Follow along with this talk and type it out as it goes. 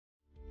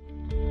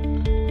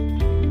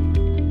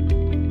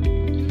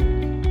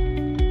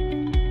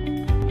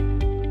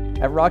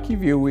At Rocky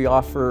View, we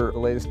offer the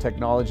latest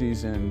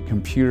technologies in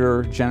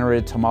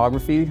computer-generated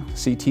tomography,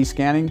 CT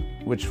scanning,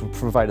 which will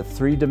provide a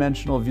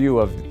three-dimensional view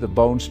of the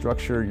bone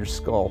structure in your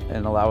skull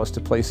and allow us to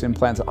place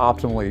implants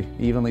optimally,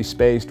 evenly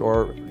spaced,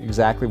 or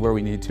exactly where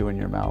we need to in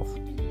your mouth.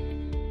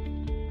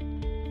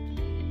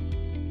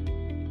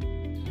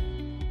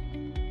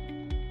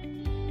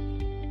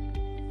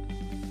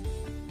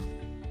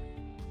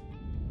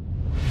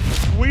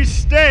 We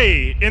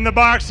stay in the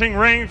boxing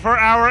ring for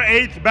our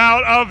 8th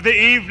bout of the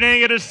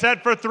evening. It is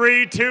set for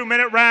 3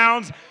 two-minute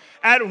rounds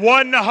at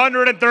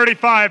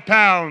 135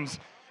 pounds.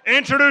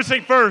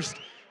 Introducing first,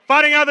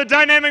 fighting out of the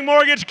Dynamic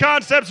Mortgage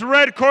Concepts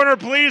red corner,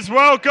 please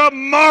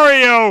welcome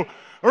Mario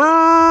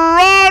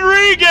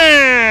Rodriguez.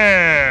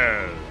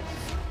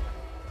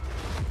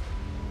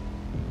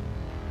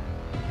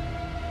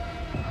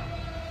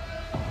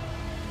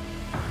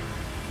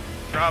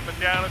 Dropping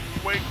down a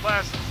few weight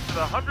classes to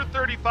the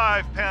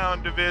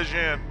 135-pound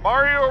division.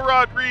 Mario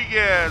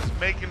Rodriguez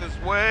making his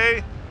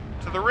way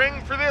to the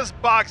ring for this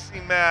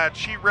boxing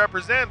match. He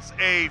represents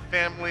a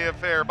family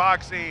affair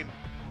boxing.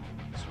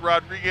 Mr.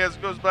 Rodriguez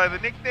goes by the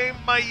nickname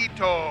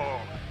Maito.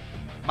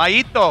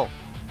 Maito.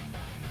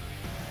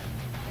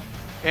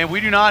 And we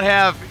do not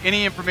have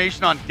any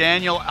information on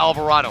Daniel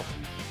Alvarado.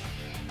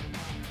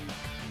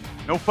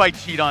 No fight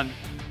sheet on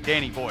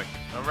Danny Boy.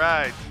 All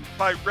right,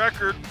 fight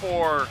record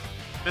for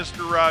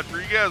Mr.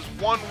 Rodriguez,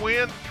 1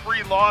 win,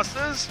 3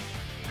 losses,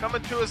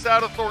 coming to us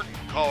out of Thornton,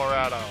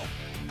 Colorado.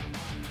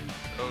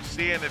 So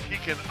seeing if he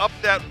can up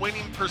that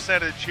winning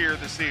percentage here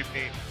this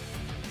evening.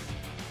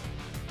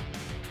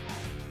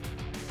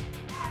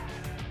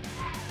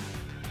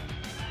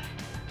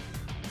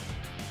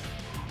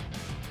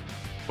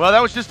 Well,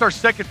 that was just our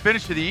second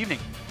finish of the evening.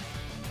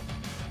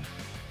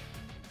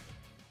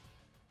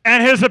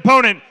 And his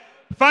opponent,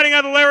 fighting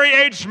out of the Larry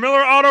H.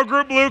 Miller Auto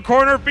Group blue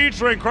corner,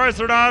 featuring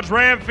Chrysler Dodge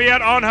Ram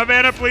Fiat on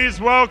Havana, please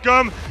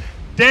welcome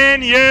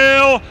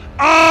Daniel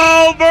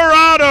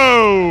Alvarado.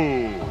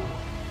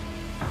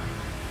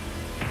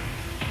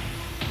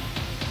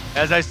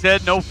 As I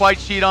said, no fight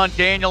sheet on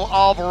Daniel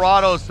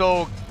Alvarado,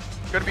 so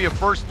it's going to be a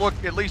first look,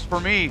 at least for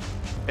me,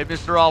 at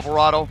Mr.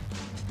 Alvarado.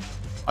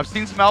 I've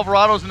seen some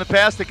Alvarados in the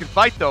past that can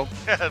fight, though.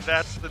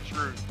 That's the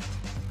truth.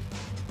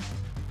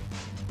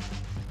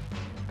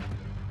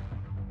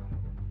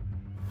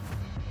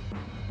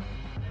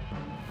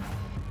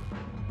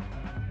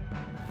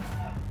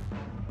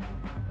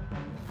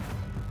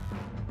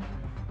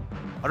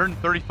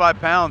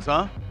 £135,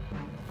 huh?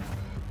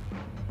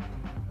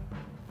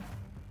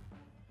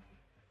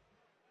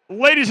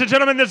 Ladies and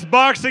gentlemen, this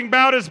boxing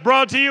bout is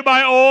brought to you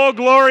by Old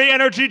Glory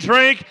Energy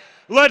Drink.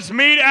 Let's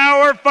meet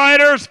our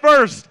fighters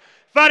first.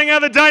 Fighting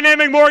out of the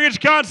Dynamic Mortgage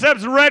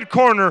Concepts red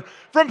corner,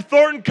 from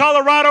Thornton,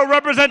 Colorado,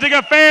 representing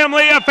a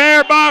family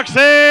affair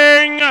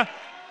boxing,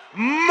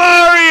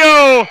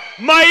 Mario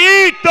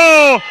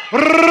Maito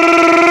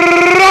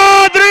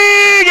Rodriguez.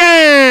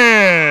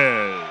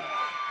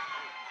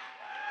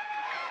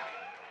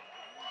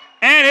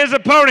 And his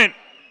opponent,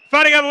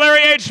 fighting out of the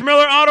Larry H.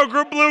 Miller Auto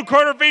Group blue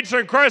corner,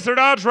 featuring Chrysler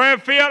Dodge Ram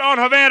Fiat on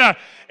Havana,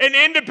 an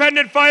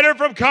independent fighter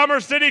from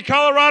Commerce City,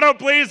 Colorado,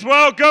 please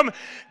welcome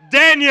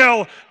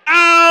Daniel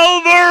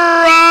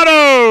Alvarado.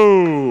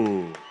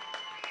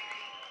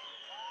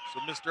 So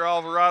Mr.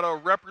 Alvarado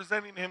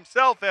representing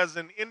himself as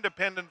an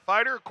independent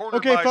fighter.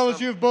 Okay, fellas,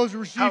 you have both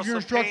received House your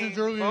of instructions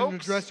Pain earlier in the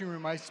folks. dressing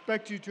room. I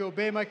expect you to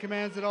obey my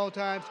commands at all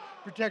times.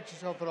 Protect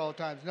yourself at all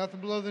times.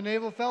 Nothing below the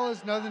navel,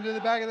 fellas. Nothing to the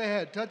back of the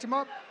head. Touch them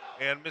up.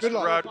 And Good Mr.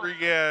 luck.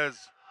 Rodriguez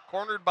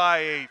cornered by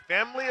a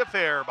family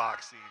affair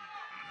boxing.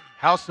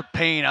 House of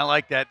Pain, I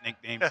like that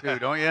nickname too,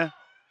 don't you?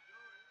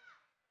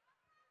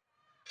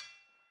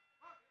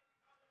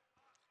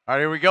 All right,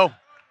 here we go.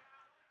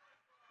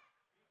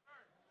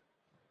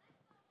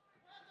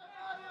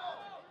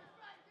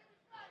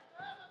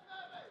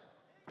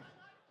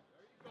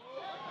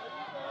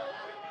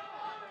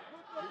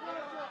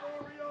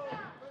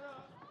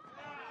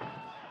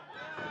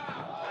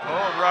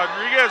 Oh,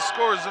 Rodriguez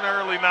scores an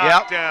early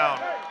knockdown.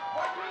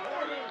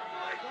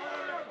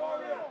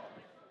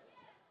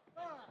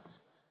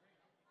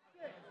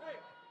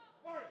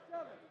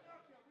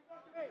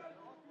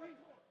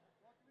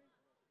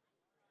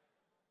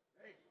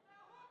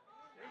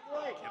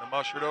 Get him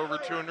ushered over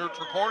to a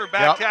neutral corner.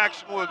 Back to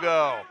action will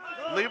go.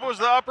 I believe it was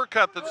the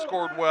uppercut that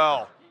scored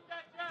well.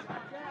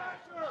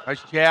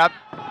 Nice jab,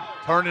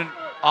 turning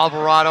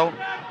Alvarado.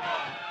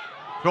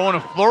 Throwing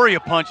a flurry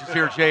of punches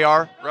here,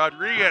 JR.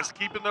 Rodriguez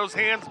keeping those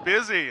hands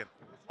busy.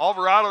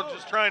 Alvarado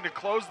just trying to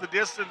close the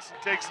distance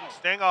and take some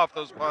sting off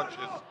those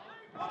punches.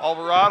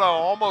 Alvarado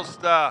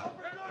almost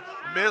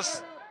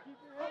missed,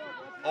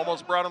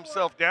 almost brought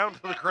himself down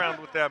to the ground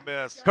with that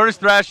miss. Curtis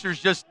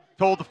Thrasher's just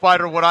told the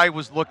fighter what I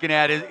was looking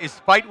at, is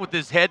fight with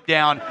his head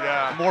down,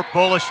 more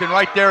bullish, and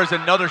right there is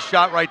another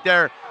shot right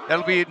there.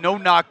 That'll be no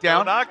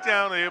knockdown. No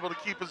knockdown, able to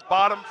keep his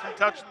bottom from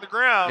touching the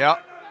ground. Yeah.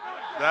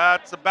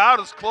 That's about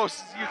as close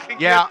as you can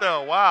get,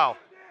 though. Wow.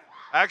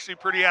 Actually,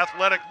 pretty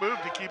athletic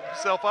move to keep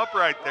himself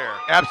upright there.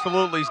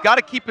 Absolutely. He's got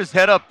to keep his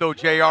head up, though,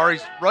 JR.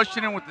 He's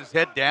rushing in with his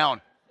head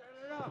down.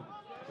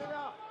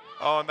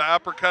 Oh, and the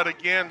uppercut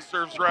again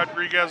serves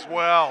Rodriguez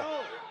well.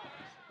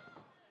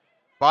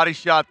 Body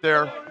shot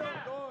there.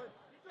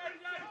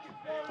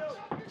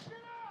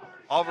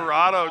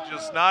 Alvarado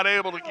just not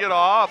able to get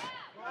off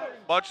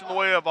much in the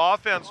way of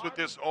offense with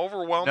this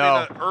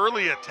overwhelming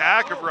early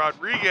attack of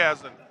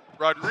Rodriguez, and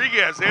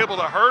Rodriguez able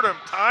to hurt him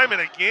time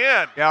and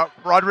again. Yeah,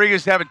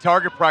 Rodriguez having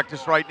target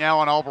practice right now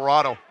on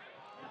Alvarado.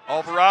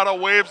 Alvarado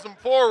waves him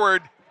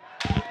forward.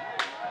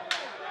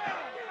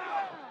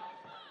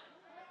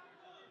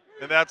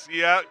 And that's,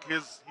 yeah, he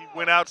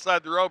went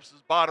outside the ropes. His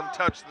bottom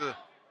touched the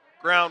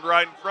ground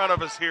right in front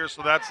of us here,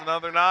 so that's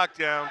another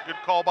knockdown. Good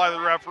call by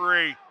the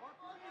referee.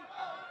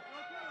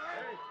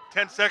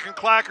 10-second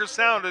clacker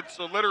sounded,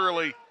 so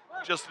literally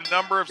just a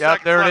number of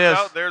seconds there it left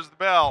is. out. There's the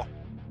bell.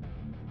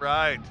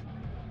 Right.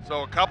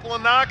 So a couple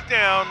of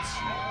knockdowns.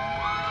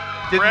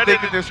 Didn't think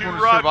that this to one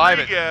would survive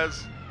it.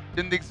 Rodriguez.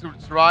 Didn't think this would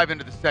survive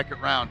into the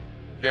second round.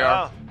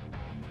 Yeah.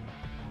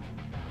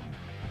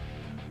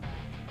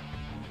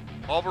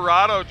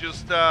 Alvarado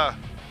just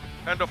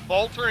kind of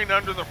faltering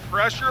under the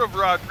pressure of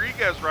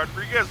Rodriguez.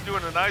 Rodriguez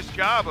doing a nice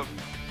job of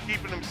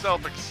keeping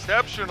himself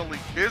exceptionally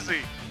busy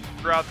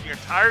throughout the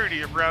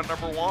entirety of round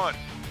number 1.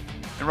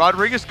 And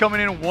Rodriguez coming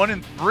in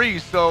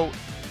 1-3, so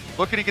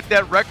looking to get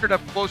that record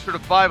up closer to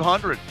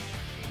 500.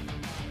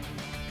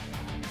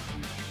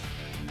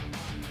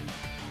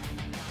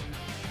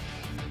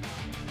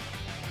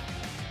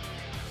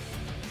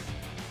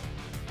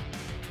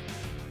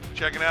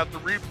 Checking out the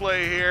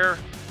replay here.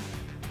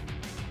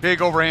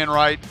 Big overhand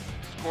right.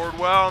 Scored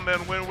well and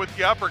then went with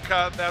the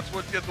uppercut. That's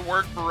what did the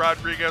work for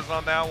Rodriguez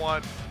on that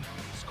one.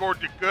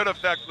 Scored to good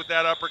effect with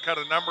that uppercut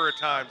a number of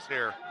times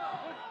here.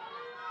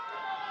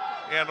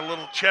 And a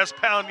little chest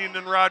pounding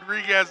in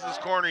Rodriguez's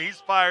corner. He's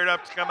fired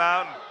up to come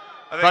out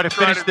and I think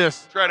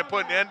try to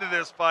put an end to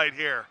this fight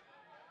here.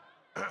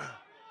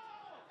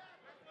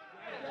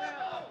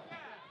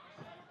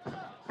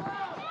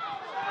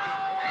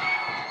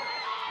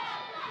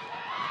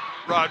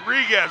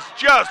 Rodriguez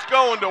just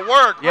going to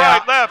work. Yeah.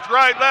 Right, left,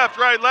 right, left,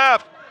 right,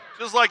 left.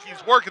 Just like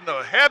he's working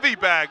the heavy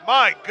bag.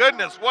 My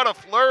goodness, what a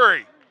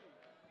flurry.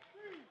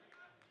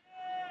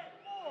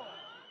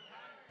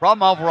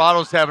 Problem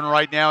Alvarado's having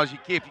right now is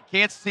if you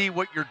can't see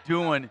what you're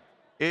doing,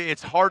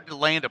 it's hard to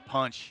land a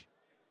punch.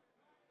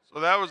 So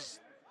that was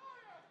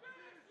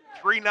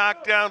 3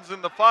 knockdowns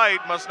in the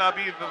fight. Must not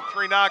be the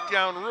 3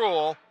 knockdown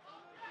rule.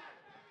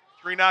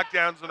 3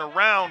 knockdowns in a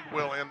round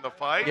will end the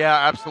fight. Yeah,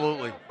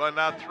 absolutely. But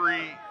not 3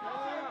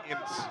 in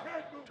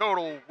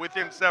total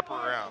within separate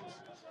rounds.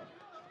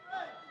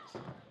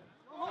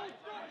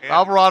 And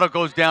Alvarado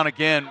goes down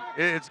again.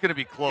 It's going to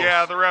be close.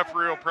 yeah, the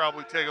referee will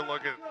probably take a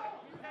look at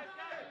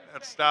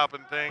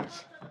stopping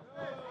things.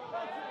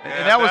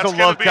 And that was a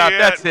love tap.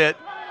 That's it.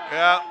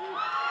 Yeah.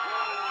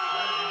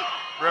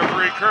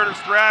 Referee Curtis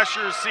Thrasher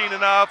has seen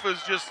enough.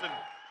 It's just an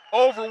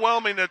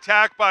overwhelming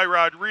attack by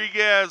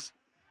Rodriguez.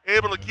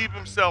 Able to keep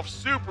himself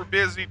super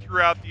busy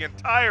throughout the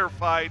entire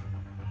fight.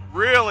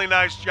 Really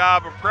nice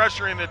job of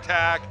pressuring the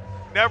attack,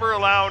 never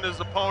allowing his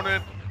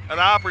opponent an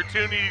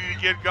opportunity to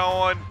get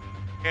going.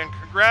 And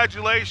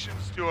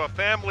congratulations to a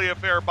family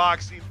affair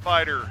boxing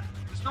fighter.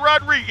 Mr.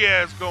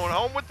 Rodriguez going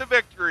home with the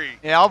victory.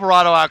 Yeah,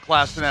 Alvarado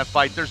outclassed in that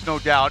fight, there's no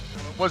doubt.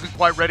 Wasn't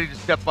quite ready to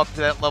step up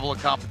to that level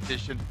of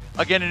competition.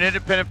 Again, an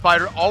independent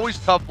fighter, always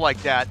tough like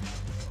that.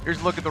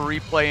 Here's a look at the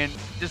replay and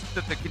just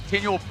the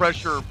continual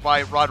pressure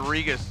by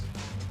Rodriguez.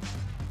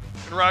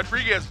 And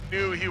Rodriguez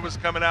knew he was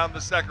coming out in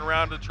the second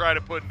round to try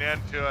to put an end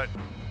to it.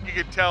 You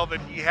could tell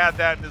that he had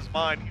that in his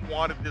mind. He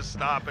wanted this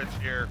stoppage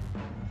here.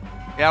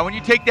 Yeah, when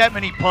you take that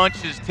many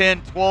punches,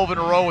 10, 12 in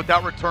a row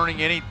without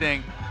returning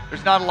anything,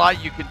 there's not a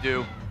lot you can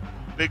do.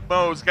 Big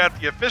Mo's got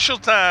the official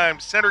time,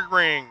 center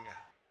ring.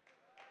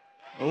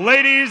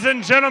 Ladies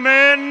and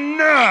gentlemen,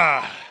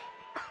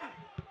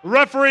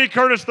 referee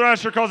Curtis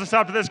Thrasher calls us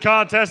out to this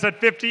contest at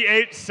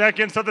 58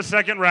 seconds of the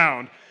second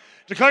round.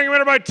 Declaring a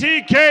winner by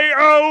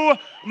TKO,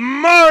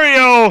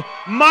 Mario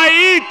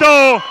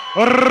Maito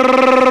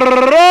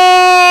Rodriguez.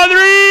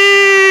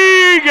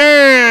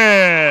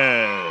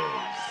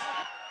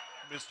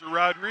 Mr.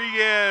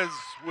 Rodriguez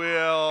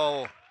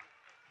will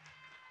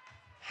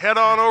head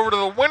on over to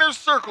the winner's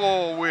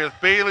circle with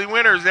Bailey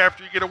Winners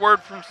after you get a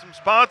word from some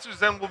sponsors.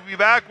 Then we'll be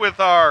back with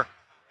our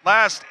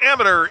last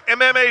amateur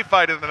MMA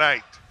fight of the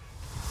night.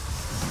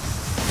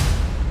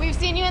 We've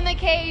seen you in the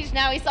cage,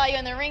 now we saw you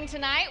in the ring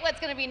tonight.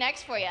 What's going to be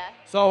next for you?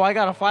 So I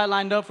got a fight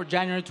lined up for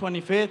January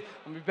 25th.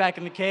 I'll be back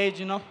in the cage,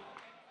 you know.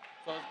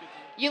 So it's good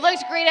to You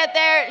looked great out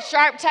there,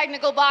 sharp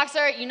technical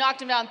boxer. You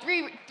knocked him down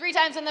three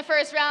times in the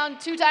first round,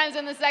 2 times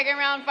in the second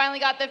round, finally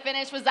got the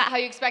finish. Was that how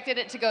you expected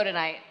it to go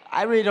tonight?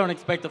 I really don't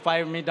expect a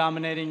fight with me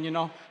dominating, you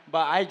know.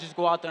 But I just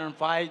go out there and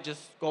fight,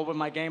 just go with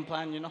my game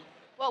plan, you know.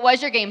 What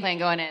was your game plan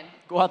going in?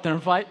 Go out there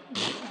and fight.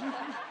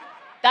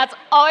 That's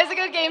always a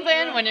good game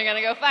plan when you're going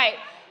to go fight.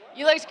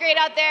 You looked great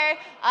out there.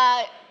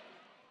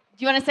 Do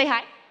you want to say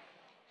hi?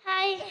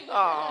 Hi.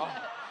 Aww.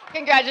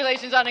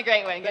 Congratulations on a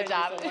great win. Good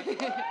job.